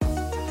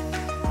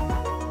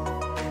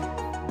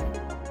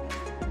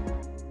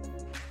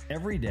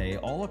Every day,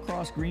 all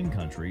across Green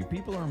Country,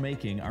 people are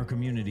making our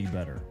community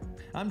better.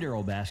 I'm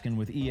Daryl Baskin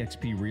with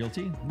eXp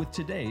Realty with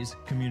today's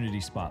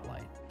Community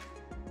Spotlight.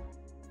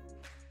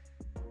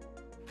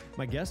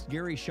 My guest,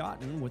 Gary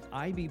Shotton with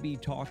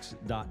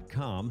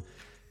IBBTalks.com,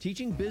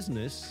 teaching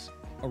business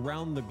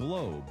around the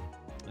globe.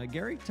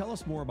 Gary, tell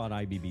us more about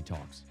IBB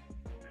Talks.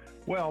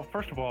 Well,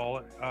 first of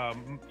all,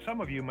 some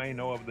of you may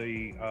know of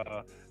the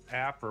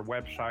app or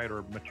website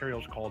or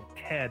materials called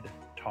TED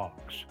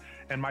Talks.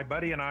 And my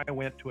buddy and I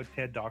went to a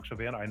TED Talks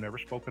event. I never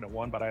spoken at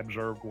one, but I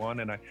observed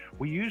one. And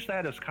we used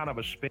that as kind of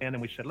a spin.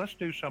 And we said, let's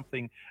do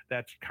something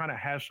that's kind of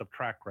has some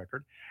track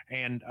record.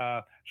 And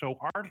so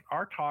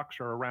our talks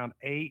are around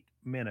 8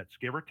 minutes,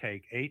 give or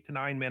take, 8 to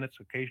 9 minutes.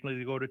 Occasionally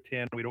they go to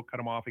 10. We don't cut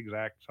them off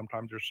exact.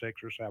 Sometimes they're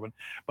 6 or 7.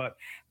 But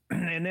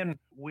and then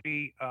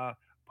we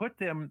put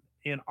them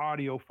in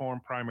audio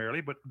form primarily,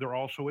 but they're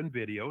also in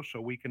video.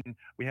 So we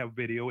have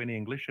video in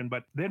English,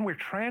 but then we're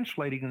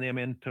translating them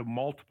into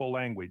multiple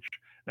language.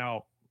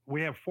 Now,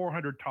 we have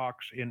 400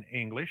 talks in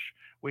English.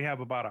 We have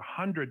about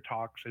 100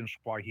 talks in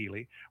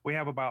Swahili. We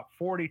have about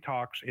 40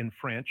 talks in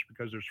French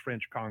because there's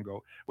French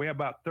Congo. We have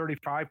about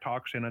 35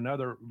 talks in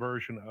another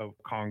version of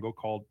Congo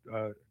called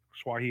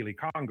Swahili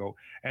Congo,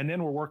 and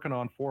then we're working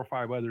on 4 or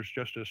 5 others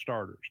just as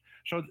starters.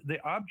 So the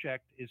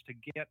object is to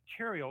get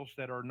materials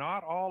that are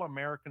not all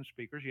American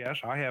speakers. Yes,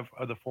 I have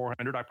of the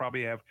 400, I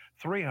probably have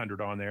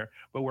 300 on there,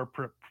 but we're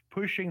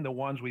pushing the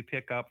ones we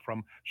pick up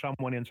from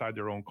someone inside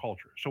their own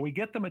culture. So we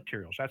get the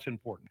materials, that's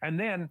important. And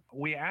then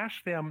we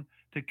ask them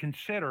to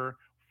consider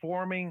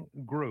forming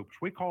groups.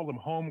 We call them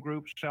home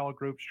groups, cell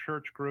groups,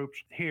 church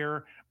groups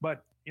here,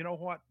 but you know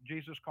what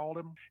Jesus called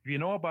them? If you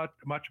know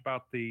much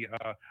about the,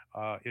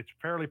 it's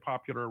fairly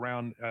popular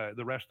around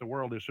the rest of the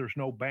world, is there's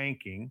no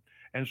banking.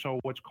 And so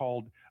what's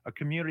called a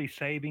community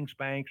savings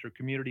banks or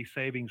community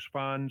savings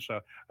funds,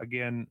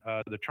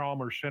 the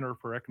Chalmers Center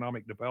for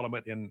Economic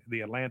Development in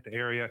the Atlanta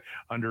area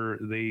under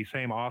the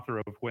same author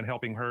of When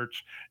Helping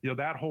Hurts,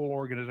 that whole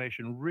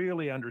organization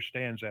really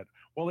understands that.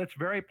 Well, it's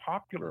very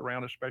popular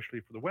around,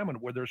 especially for the women,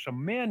 where there's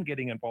some men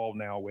getting involved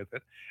now with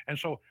it. And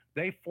so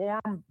they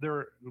form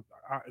their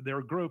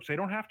groups. They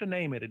don't have to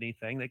name it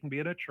anything. They can be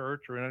in a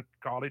church or in a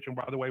college. And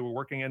by the way, we're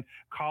working in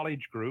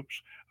college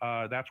groups.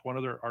 That's one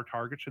of our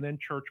targets, and then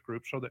church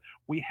groups, so that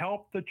we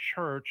help the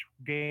church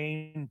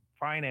gain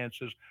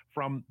finances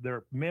from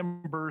their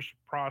members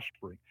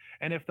prospering.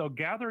 And if they'll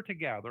gather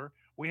together,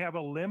 we have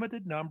a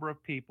limited number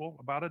of people,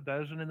 about a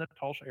dozen in the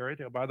Tulsa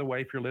area. By the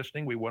way, if you're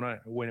listening, we want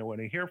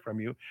to hear from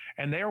you.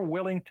 And they're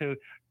willing to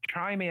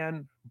chime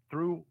in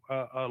through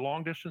a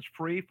long distance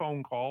free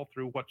phone call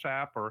through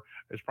WhatsApp, or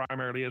as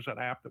primarily as an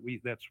app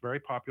that's very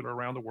popular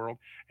around the world.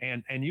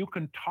 And you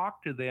can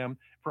talk to them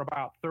for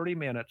about 30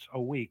 minutes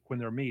a week when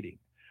they're meeting.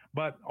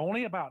 But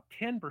only about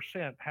 10%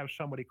 have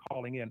somebody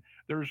calling in.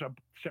 There's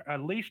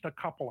at least a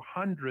couple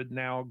hundred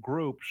now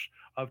groups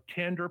of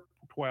 10 or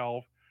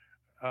 12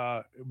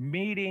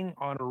 meeting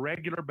on a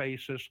regular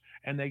basis,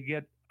 and they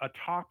get a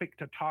topic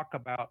to talk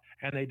about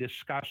and they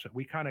discuss it.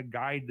 We kind of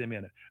guide them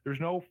in it. There's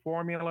no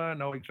formula,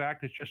 no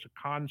exact, it's just a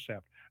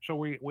concept. So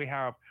we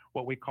have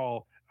what we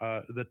call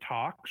the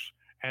talks,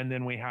 and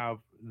then we have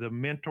the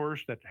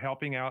mentors that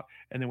helping out,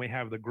 and then we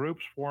have the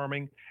groups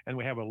forming, and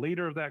we have a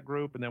leader of that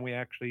group, and then we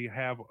actually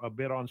have a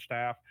bit on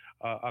staff,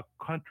 a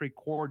country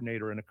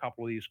coordinator in a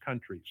couple of these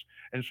countries.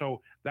 And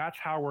so that's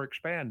how we're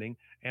expanding,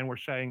 and we're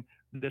saying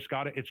it's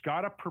got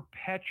to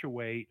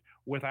perpetuate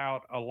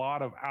without a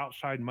lot of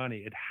outside money.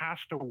 It has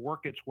to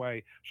work its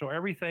way. So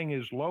everything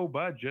is low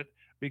budget,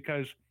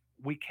 because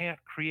we can't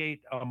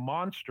create a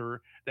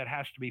monster that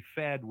has to be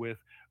fed with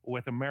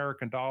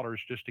American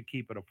dollars just to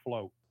keep it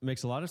afloat.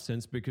 Makes a lot of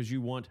sense, because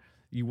you want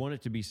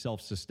it to be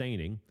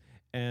self-sustaining,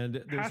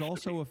 and there's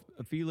also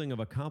a feeling of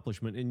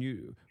accomplishment.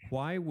 And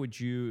why would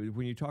you,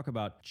 when you talk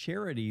about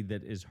charity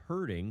that is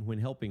hurting, when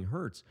helping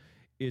hurts,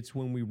 it's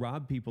when we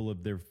rob people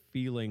of their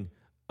feeling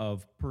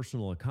of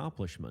personal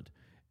accomplishment,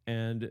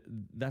 and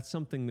that's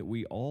something that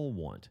we all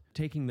want.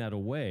 Taking that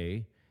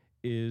away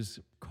is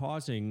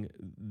causing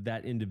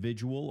that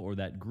individual or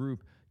that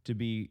group to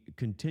be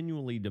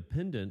continually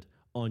dependent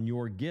on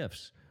your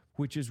gifts,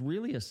 which is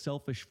really a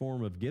selfish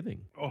form of giving.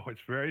 Oh,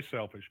 it's very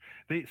selfish.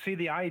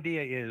 The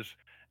idea is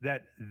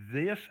that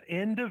this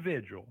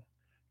individual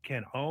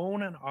can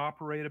own and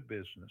operate a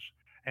business,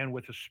 and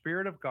with the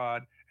Spirit of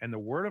God and the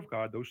Word of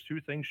God, those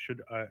two things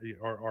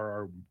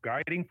are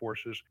guiding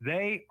forces.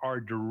 They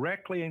are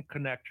directly in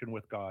connection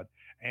with God.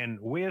 And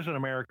we as an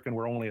American,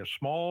 we're only a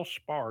small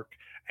spark,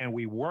 and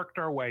we worked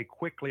our way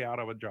quickly out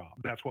of a job.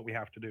 That's what we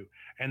have to do.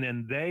 And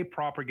then they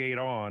propagate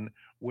on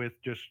with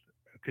just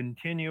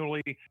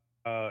continually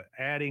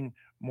adding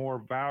more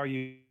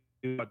value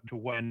to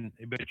when,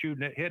 but you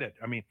hit it.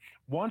 I mean,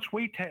 once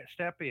we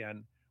step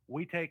in,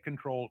 we take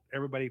control.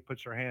 Everybody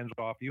puts their hands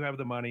off. You have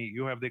the money.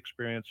 You have the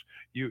experience.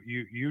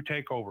 You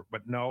take over.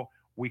 But no,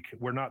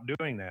 we're not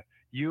doing that.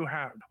 you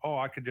have,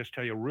 I could just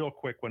tell you real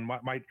quick, when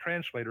my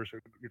translator is a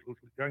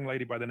young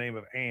lady by the name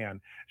of Anne.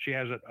 She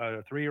has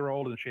a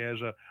 3-year-old, and she has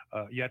a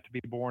yet to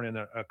be born in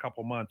a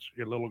couple months,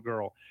 a little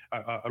girl,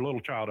 a little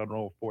child, I don't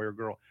know if boy or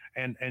girl.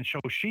 And so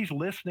she's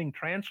listening,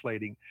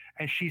 translating,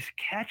 and she's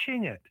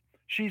catching it.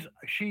 She's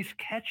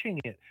catching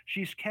it.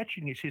 She's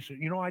catching it. She said,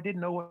 I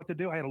didn't know what to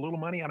do. I had a little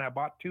money, and I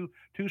bought two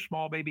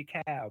small baby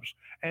calves.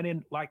 And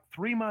in like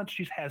 3 months,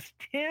 she has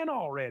 10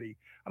 already.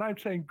 And I'm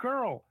saying,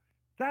 girl,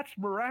 that's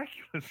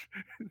miraculous.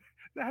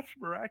 That's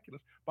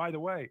miraculous. By the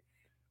way,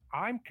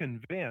 I'm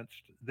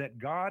convinced that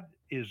God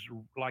is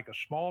like a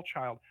small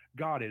child.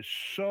 God is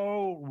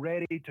so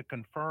ready to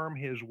confirm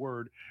his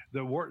word.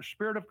 The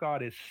Spirit of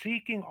God is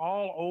seeking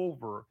all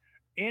over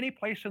any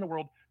place in the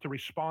world to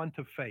respond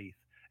to faith.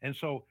 And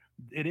so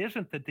it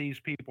isn't that these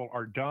people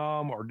are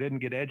dumb or didn't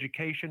get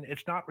education.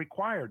 It's not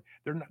required.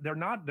 They're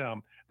not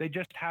dumb. They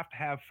just have to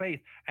have faith.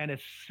 And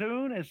as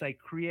soon as they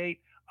create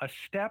a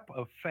step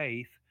of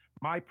faith,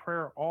 my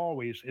prayer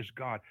always is,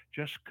 God,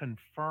 just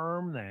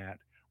confirm that.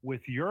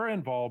 With your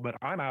involvement,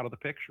 I'm out of the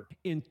picture.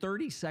 In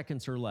 30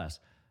 seconds or less,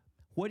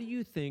 what do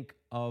you think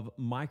of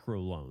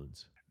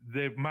microloans?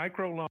 The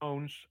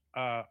microloans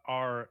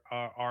are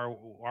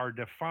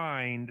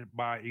defined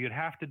by, you'd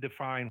have to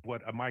define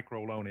what a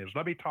microloan is.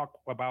 Let me talk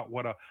about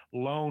what a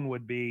loan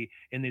would be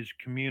in these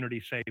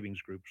community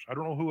savings groups. I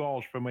don't know who all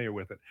is familiar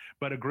with it,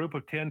 but a group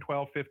of 10,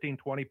 12, 15,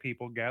 20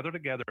 people gather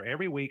together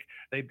every week.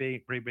 They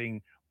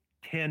bring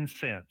 10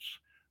 cents,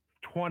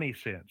 20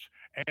 cents.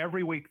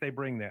 Every week they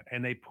bring that,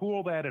 and they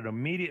pool that and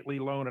immediately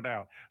loan it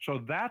out.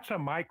 So that's a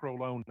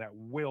microloan that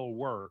will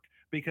work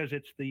because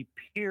it's the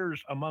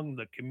peers among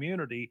the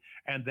community,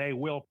 and they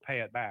will pay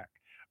it back.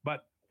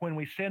 But when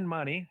we send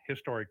money,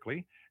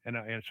 historically,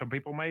 and some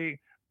people may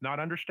not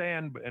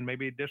understand and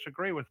maybe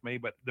disagree with me,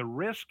 but the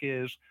risk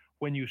is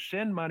when you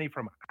send money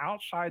from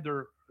outside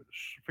their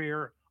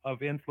sphere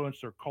of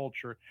influence, their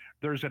culture,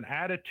 there's an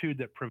attitude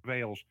that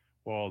prevails.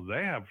 Well,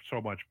 they have so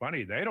much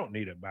money, they don't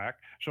need it back.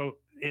 So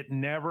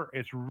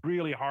it's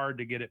really hard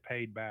to get it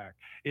paid back.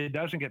 It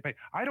doesn't get paid.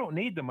 I don't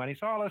need the money,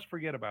 so let's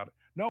forget about it.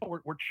 No,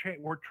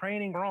 we're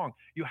training wrong.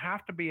 You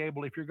have to be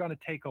able, if you're going to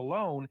take a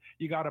loan,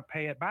 you got to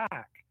pay it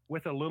back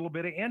with a little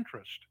bit of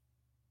interest.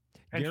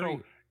 And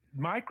Gary,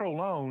 so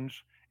microloans,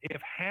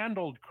 if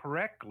handled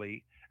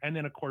correctly, and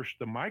then, of course,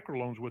 the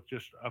microloans with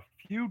just a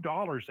few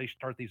dollars, they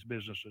start these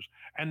businesses.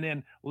 And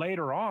then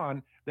later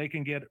on, they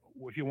can get,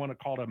 if you want to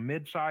call it a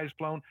mid-sized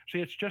loan. See,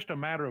 it's just a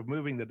matter of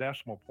moving the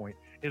decimal point.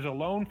 Is a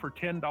loan for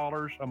 $10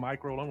 a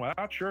microloan? Well,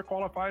 that sure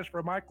qualifies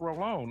for a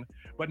microloan.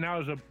 But now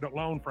is a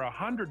loan for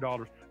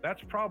 $100.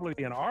 That's probably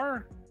in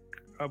our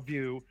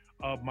view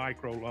of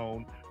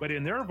microloan. But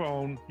in their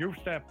loan, you've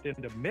stepped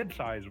into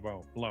mid-sized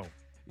loan.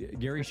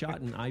 Gary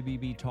Shotton,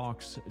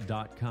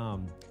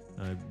 IBBTalks.com.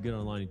 Get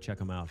online and check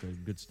them out.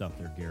 Good stuff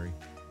there, Gary.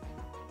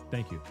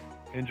 Thank you.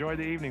 Enjoy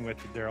the evening with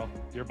you, Daryl.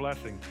 Your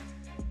blessings.